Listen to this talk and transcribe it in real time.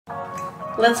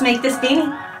Let's make this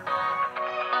beanie.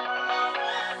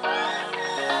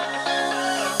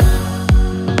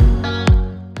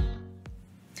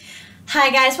 Hi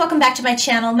guys, welcome back to my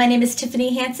channel. My name is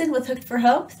Tiffany Hansen with Hooked for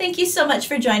Hope. Thank you so much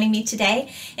for joining me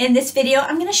today. In this video,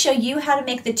 I'm going to show you how to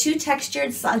make the two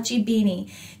textured slouchy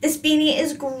beanie. This beanie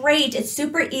is great. It's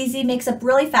super easy, makes up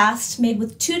really fast, made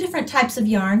with two different types of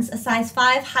yarns, a size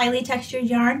 5 highly textured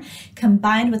yarn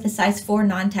combined with a size 4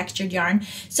 non-textured yarn.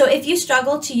 So if you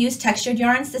struggle to use textured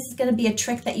yarns, this is going to be a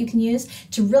trick that you can use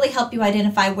to really help you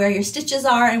identify where your stitches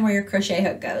are and where your crochet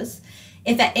hook goes.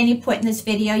 If at any point in this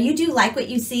video you do like what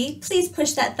you see, please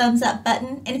push that thumbs up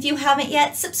button. And if you haven't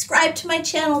yet, subscribe to my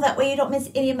channel. That way you don't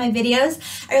miss any of my videos.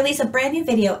 I release a brand new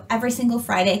video every single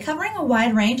Friday covering a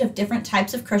wide range of different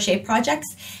types of crochet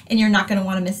projects, and you're not going to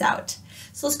want to miss out.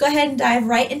 So let's go ahead and dive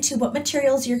right into what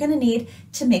materials you're going to need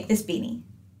to make this beanie.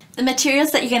 The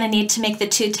materials that you're going to need to make the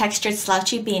two textured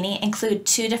slouchy beanie include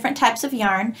two different types of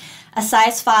yarn, a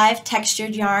size 5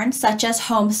 textured yarn such as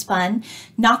homespun,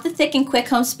 not the thick and quick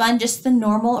homespun, just the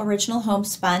normal original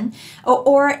homespun,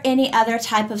 or any other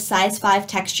type of size 5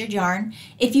 textured yarn.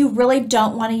 If you really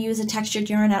don't want to use a textured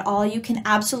yarn at all, you can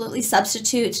absolutely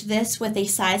substitute this with a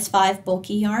size 5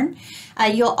 bulky yarn.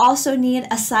 You'll also need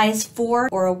a size 4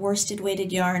 or a worsted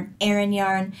weighted yarn, Aran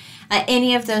yarn,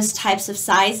 any of those types of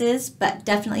sizes, but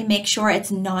definitely make sure it's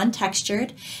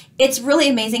non-textured. It's really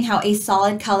amazing how a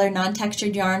solid color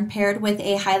non-textured yarn paired with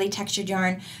a highly textured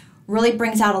yarn really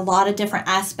brings out a lot of different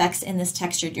aspects in this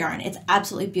textured yarn. It's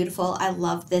absolutely beautiful. I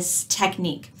love this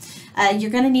technique.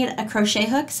 You're going to need a crochet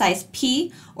hook, size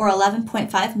P or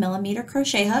 11.5 millimeter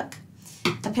crochet hook,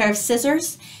 a pair of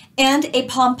scissors, and a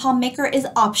pom-pom maker is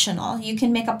optional. You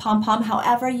can make a pom-pom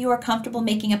however you are comfortable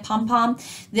making a pom-pom.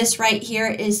 This right here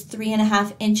is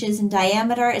 3.5 inches in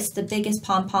diameter. It's the biggest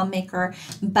pom-pom maker,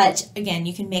 but again,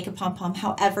 you can make a pom-pom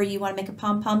however you want to make a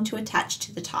pom-pom to attach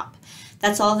to the top.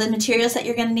 That's all the materials that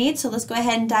you're going to need, so let's go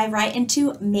ahead and dive right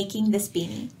into making this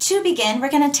beanie. To begin, we're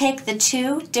going to take the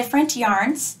two different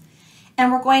yarns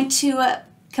and we're going to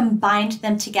combine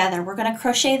them together. We're going to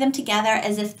crochet them together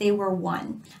as if they were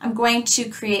one. I'm going to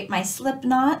create my slip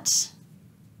knot,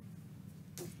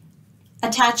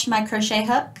 attach my crochet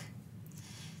hook.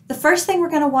 The first thing we're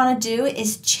going to want to do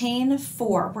is chain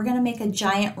 4. We're going to make a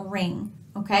giant ring,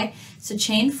 okay? So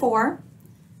chain 4,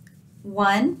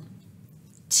 1,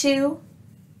 2,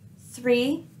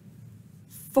 3,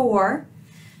 4,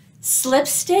 slip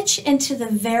stitch into the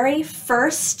very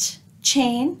first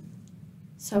chain.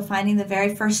 So finding the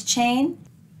very first chain,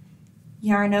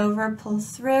 yarn over, pull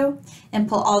through, and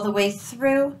pull all the way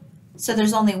through. So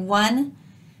there's only one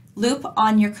loop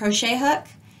on your crochet hook,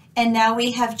 and now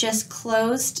we have just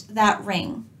closed that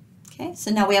ring. Okay,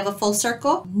 so now we have a full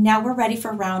circle. Now we're ready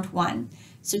for round 1.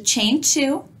 So chain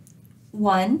 2,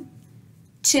 1,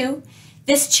 2.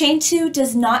 This chain 2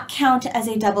 does not count as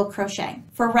a double crochet.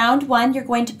 For round 1, you're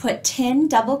going to put 10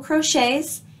 double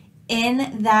crochets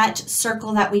in that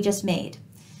circle that we just made.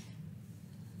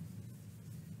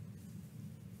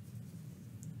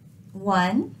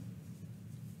 1,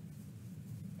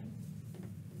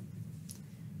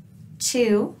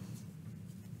 2,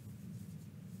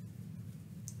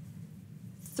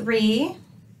 3,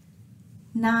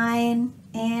 9,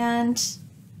 and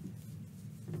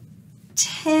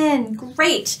 10.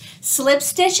 Great. Slip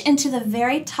stitch into the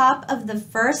very top of the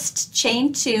first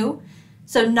chain 2.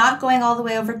 So not going all the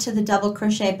way over to the double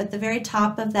crochet, but the very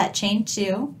top of that chain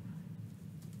 2.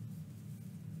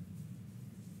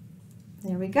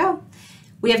 There we go.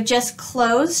 We have just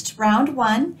closed round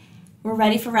 1. We're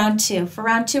ready for round 2. For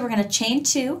round 2, we're going to chain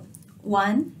 2,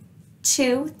 1,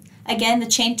 2. Again, the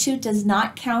chain 2 does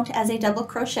not count as a double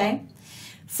crochet.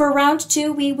 For round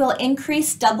 2, we will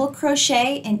increase double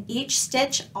crochet in each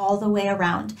stitch all the way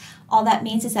around. All that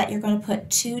means is that you're going to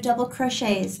put 2 double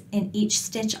crochets in each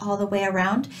stitch all the way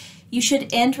around. You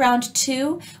should end round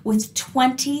 2 with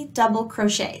 20 double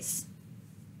crochets.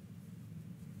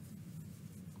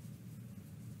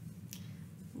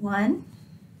 1,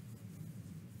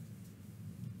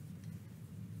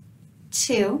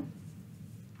 2,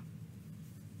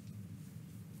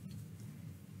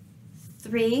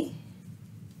 3,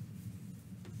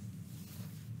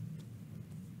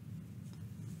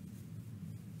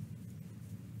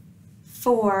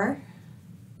 4,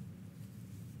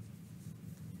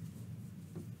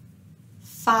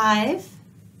 5,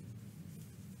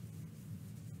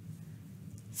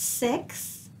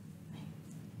 6,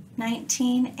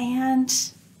 19,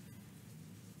 and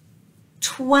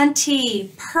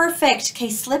 20. Perfect. Okay,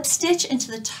 slip stitch into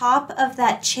the top of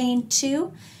that chain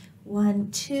 2.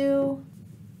 1, 2.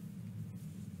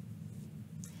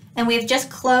 And we've just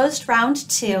closed round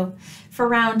 2. For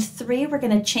round 3, we're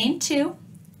going to chain 2,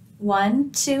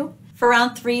 1, 2. For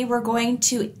round 3, we're going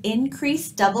to increase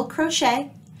double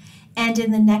crochet, and in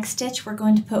the next stitch, we're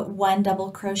going to put 1 double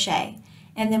crochet,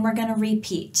 and then we're going to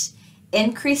repeat.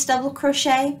 Increase double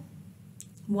crochet,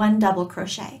 1 double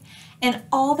crochet. And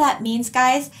all that means,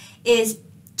 guys, is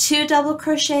 2 double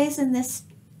crochets in this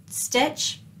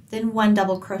stitch, then 1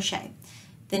 double crochet,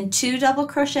 then 2 double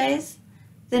crochets,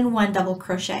 then 1 double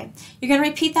crochet. You're going to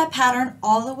repeat that pattern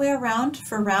all the way around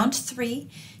for round 3.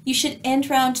 You should end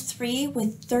round 3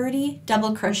 with 30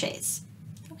 double crochets.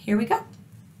 Here we go.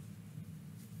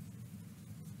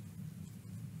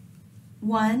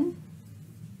 1,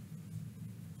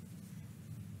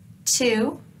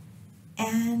 2,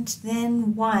 and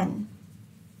then 1.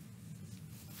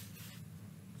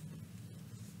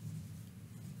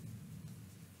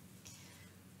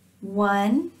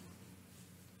 1,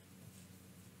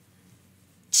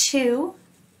 2,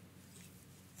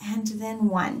 and then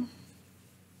 1.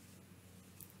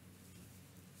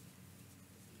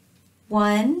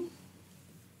 1,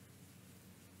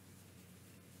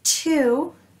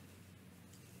 2,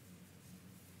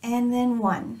 and then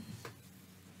 1.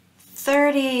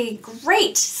 30.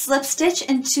 Great. Slip stitch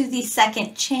into the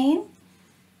second chain,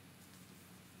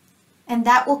 and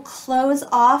that will close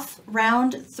off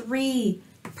round 3.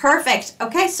 Perfect.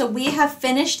 Okay, so we have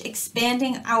finished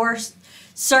expanding our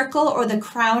circle or the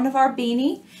crown of our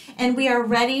beanie, and we are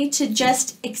ready to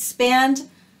just expand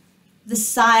the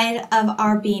side of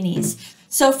our beanies.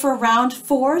 So for round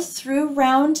 4 through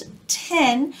round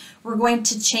 10, we're going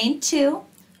to chain 2,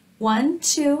 1,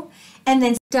 2, and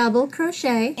then double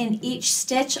crochet in each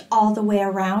stitch all the way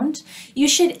around. You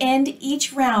should end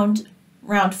each round,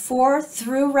 round 4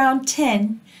 through round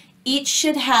 10, each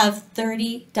should have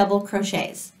 30 double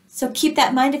crochets. So keep that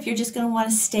in mind if you're just going to want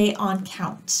to stay on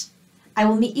count. I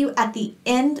will meet you at the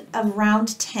end of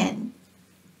round 10.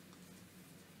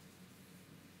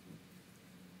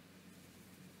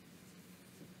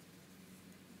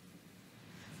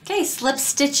 Okay, slip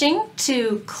stitching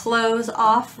to close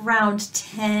off round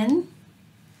 10.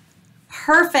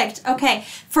 Perfect. Okay,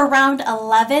 for round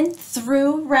 11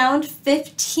 through round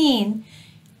 15,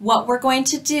 what we're going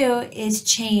to do is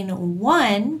chain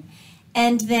 1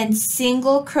 and then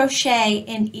single crochet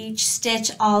in each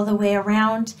stitch all the way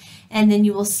around, and then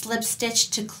you will slip stitch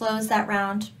to close that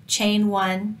round, chain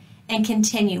 1, and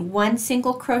continue 1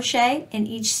 single crochet in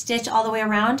each stitch all the way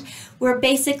around. We're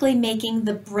basically making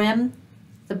the brim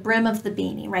of the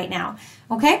beanie right now.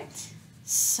 Okay,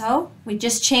 so we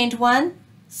just chained 1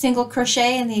 single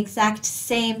crochet in the exact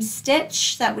same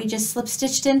stitch that we just slip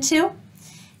stitched into,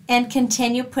 and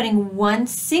continue putting 1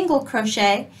 single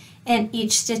crochet in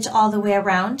each stitch all the way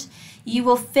around. You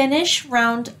will finish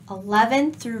round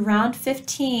 11 through round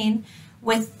 15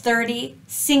 with 30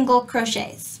 single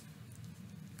crochets.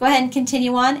 Go ahead and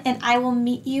continue on, and I will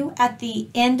meet you at the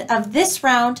end of this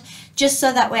round, just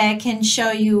so that way I can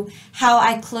show you how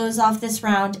I close off this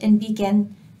round and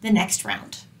begin the next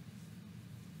round.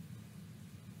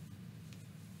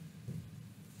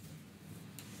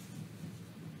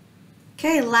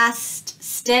 Okay, last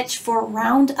stitch for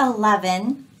round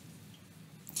 11.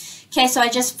 Okay, so I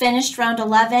just finished round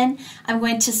 11. I'm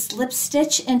going to slip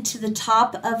stitch into the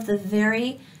top of the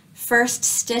very first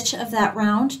stitch of that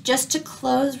round just to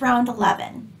close round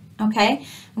 11. Okay,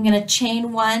 I'm going to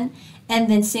chain 1 and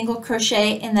then single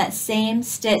crochet in that same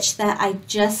stitch that I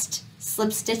just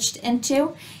slip stitched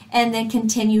into, and then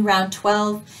continue round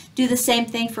 12. Do the same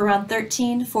thing for round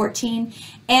 13, 14,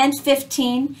 and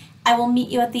 15. I will meet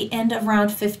you at the end of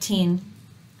round 15.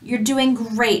 You're doing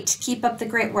great. Keep up the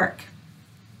great work.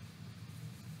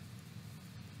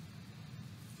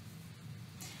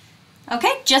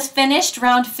 Okay, just finished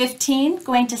round 15.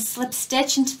 Going to slip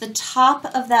stitch into the top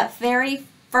of that very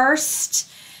first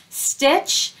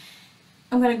stitch.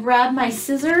 I'm going to grab my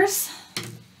scissors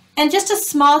and just a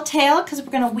small tail because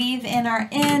we're going to weave in our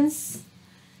ends.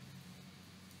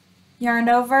 Yarn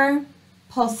over,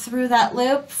 pull through that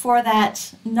loop for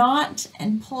that knot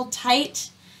and pull tight.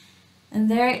 And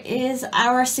there is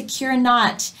our secure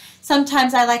knot.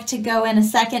 Sometimes I like to go in a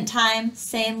second time,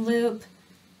 same loop,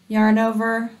 yarn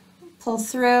over, pull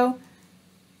through,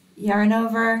 yarn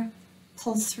over,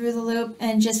 pull through the loop,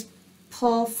 and just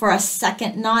pull for a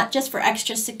second knot just for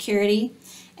extra security.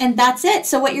 And that's it.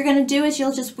 So what you're going to do is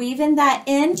you'll just weave in that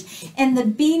end and the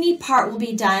beanie part will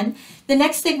be done. The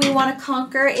next thing we want to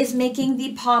conquer is making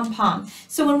the pom-pom.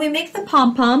 So when we make the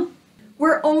pom-pom,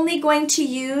 we're only going to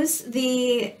use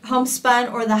the homespun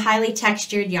or the highly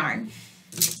textured yarn.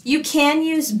 You can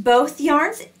use both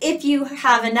yarns if you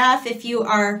have enough. If you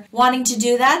are wanting to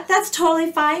do that, that's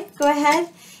totally fine. Go ahead.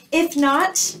 If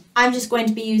not, I'm just going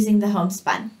to be using the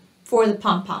homespun for the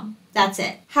pom-pom. That's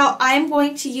it. How I'm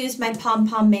going to use my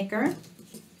pom-pom maker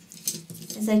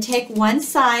is I take one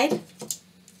side,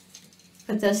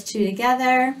 put those two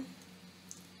together,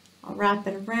 I'll wrap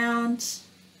it around,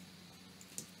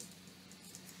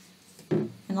 and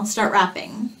I'll start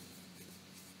wrapping.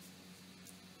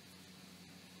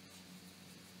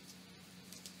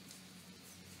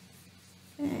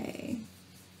 Okay.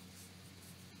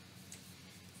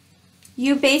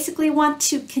 You basically want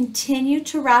to continue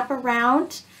to wrap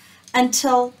around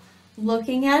until,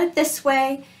 looking at it this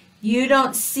way, you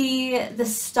don't see the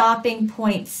stopping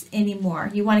points anymore.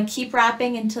 You want to keep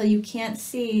wrapping until you can't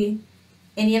see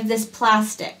any of this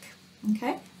plastic,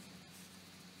 okay?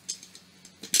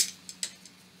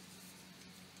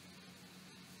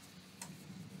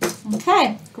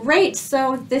 Okay, great.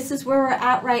 So this is where we're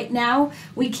at right now.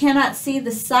 We cannot see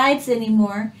the sides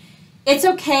anymore. It's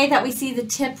okay that we see the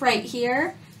tip right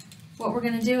here. What we're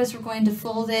going to do is we're going to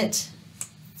fold it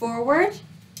forward,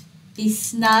 be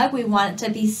snug. We want it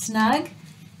to be snug.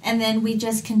 And then we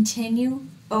just continue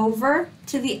over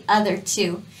to the other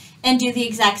two and do the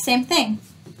exact same thing.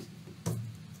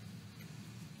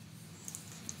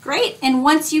 Great. And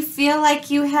once you feel like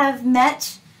you have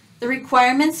met the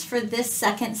requirements for this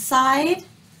second side, I'm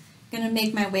going to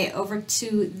make my way over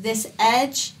to this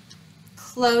edge,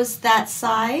 close that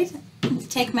side,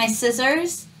 take my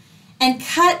scissors and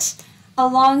cut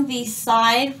along the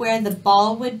side where the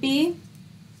ball would be.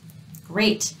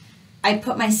 Great. I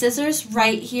put my scissors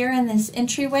right here in this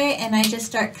entryway and I just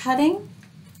start cutting.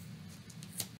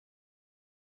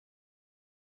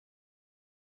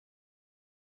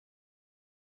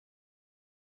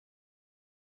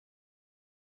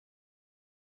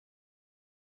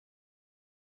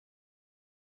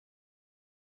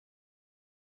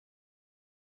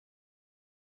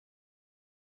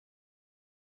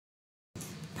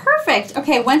 Perfect.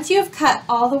 Okay, once you have cut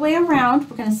all the way around,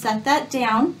 we're going to set that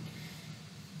down.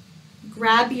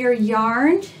 Grab your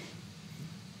yarn,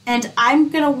 and I'm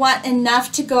going to want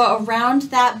enough to go around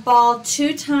that ball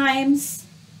 2 times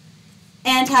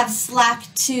and have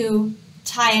slack to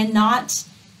tie a knot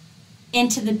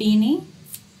into the beanie.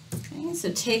 Okay,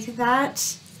 so take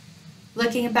that,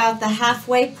 looking about the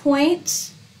halfway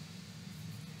point,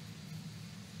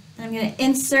 and I'm going to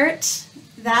insert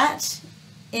that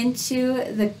into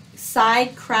the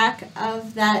side crack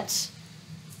of that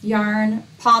yarn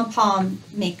pom-pom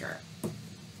maker.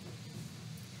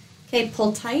 Okay,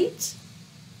 pull tight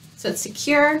so it's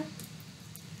secure.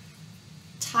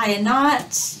 Tie a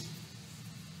knot.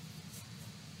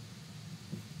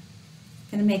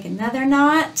 Gonna make another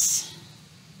knot.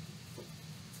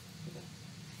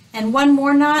 And one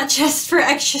more knot just for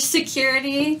extra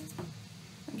security.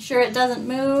 Make sure it doesn't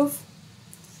move.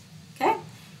 Okay,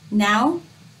 now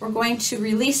we're going to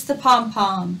release the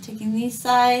pom-pom, taking these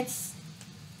sides,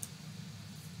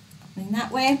 opening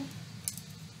that way,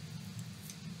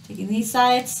 taking these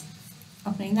sides,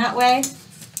 opening that way,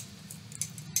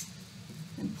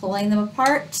 and pulling them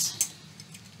apart.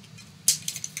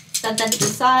 Set that to the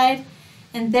side,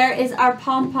 and there is our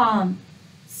pom-pom.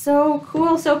 So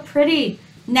cool, so pretty.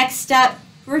 Next step,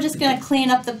 we're just going to clean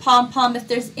up the pom-pom. If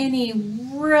there's any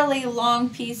really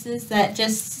long pieces that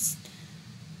just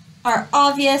are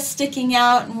obvious, sticking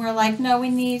out, and we're like, no, we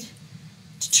need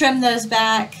to trim those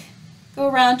back. Go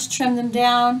around to trim them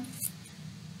down.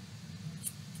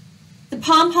 The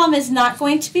pom-pom is not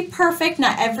going to be perfect.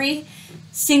 Not every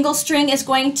single string is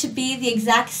going to be the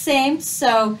exact same,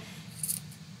 so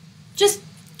just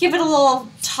give it a little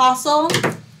tousle.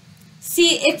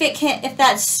 See if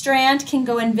that strand can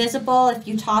go invisible if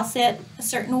you toss it a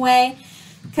certain way,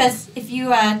 because if you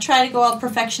try to go all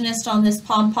perfectionist on this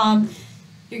pom-pom,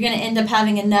 you're going to end up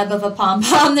having a nub of a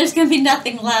pom-pom. There's going to be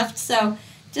nothing left. So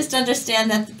just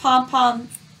understand that the pom-pom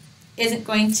isn't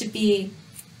going to be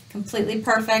completely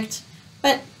perfect.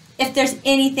 But if there's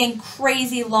anything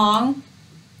crazy long,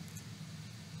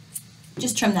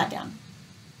 just trim that down.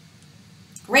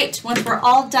 Great. Once we're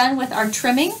all done with our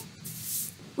trimming,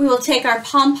 we will take our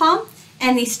pom-pom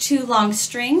and these 2 long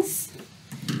strings.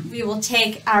 We will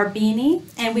take our beanie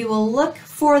and we will look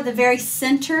for the very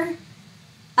center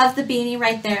of the beanie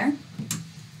right there.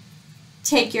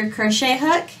 Take your crochet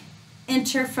hook,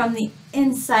 enter from the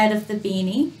inside of the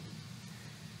beanie.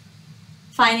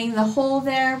 Finding the hole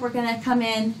there, we're going to come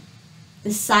in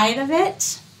the side of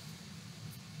it.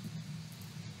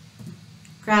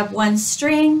 Grab one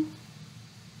string,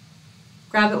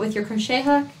 grab it with your crochet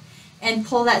hook, and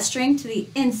pull that string to the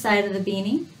inside of the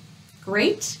beanie.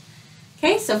 Great.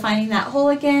 Okay, so finding that hole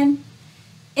again,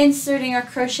 inserting our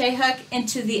crochet hook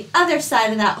into the other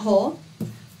side of that hole,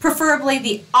 preferably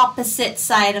the opposite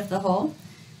side of the hole.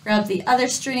 Grab the other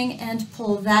string and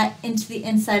pull that into the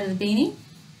inside of the beanie.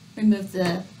 Remove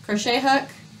the crochet hook.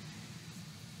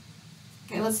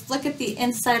 Okay, let's look at the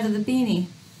inside of the beanie.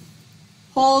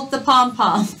 Hold the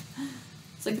pom-pom.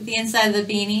 Let's look at the inside of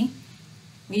the beanie.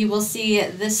 We will see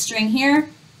this string here,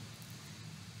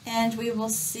 and we will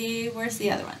see, where's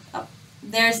the other one? Oh,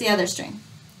 there's the other string.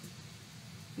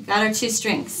 We got our 2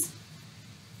 strings.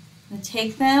 I'm going to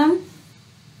take them,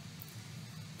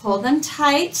 pull them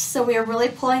tight, so we are really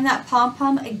pulling that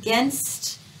pom-pom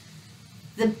against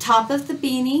the top of the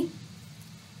beanie,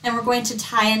 and we're going to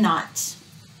tie a knot.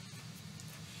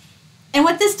 And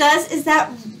what this does is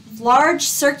that large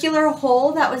circular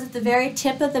hole that was at the very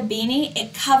tip of the beanie,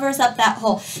 it covers up that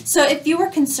hole. So if you were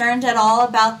concerned at all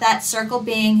about that circle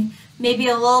being maybe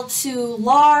a little too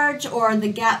large, or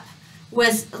the gap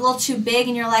was a little too big,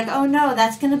 and you're like, oh no,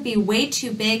 that's going to be way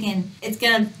too big and it's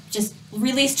going to just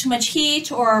release too much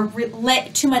heat or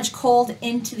let too much cold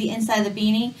into the inside of the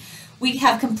beanie, we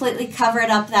have completely covered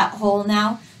up that hole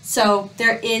now, so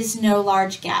there is no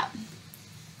large gap.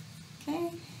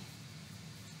 Okay.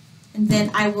 And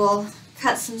then I will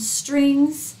cut some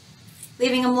strings,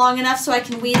 leaving them long enough so I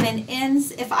can weave in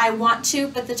ends if I want to,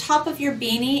 but the top of your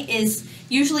beanie is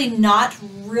usually not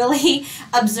really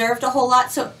observed a whole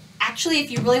lot, so actually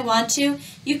if you really want to,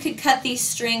 you could cut these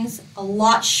strings a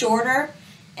lot shorter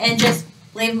and just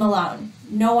leave them alone.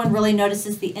 No one really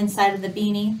notices the inside of the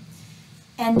beanie.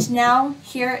 And now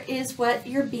here is what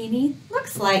your beanie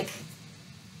looks like.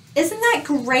 Isn't that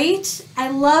great? I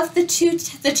love the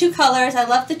two colors. I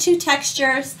love the 2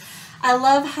 textures. I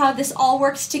love how this all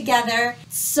works together.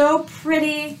 So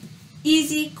pretty,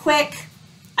 easy, quick.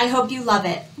 I hope you love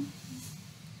it.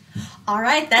 All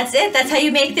right, that's it. That's how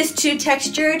you make this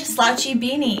 2-textured slouchy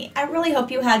beanie. I really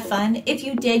hope you had fun. If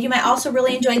you did, you might also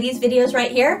really enjoy these videos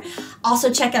right here.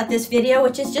 Also check out this video,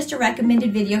 which is just a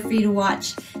recommended video for you to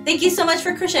watch. Thank you so much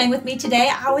for crocheting with me today.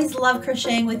 I always love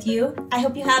crocheting with you. I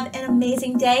hope you have an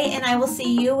amazing day, and I will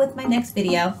see you with my next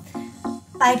video.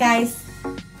 Bye, guys.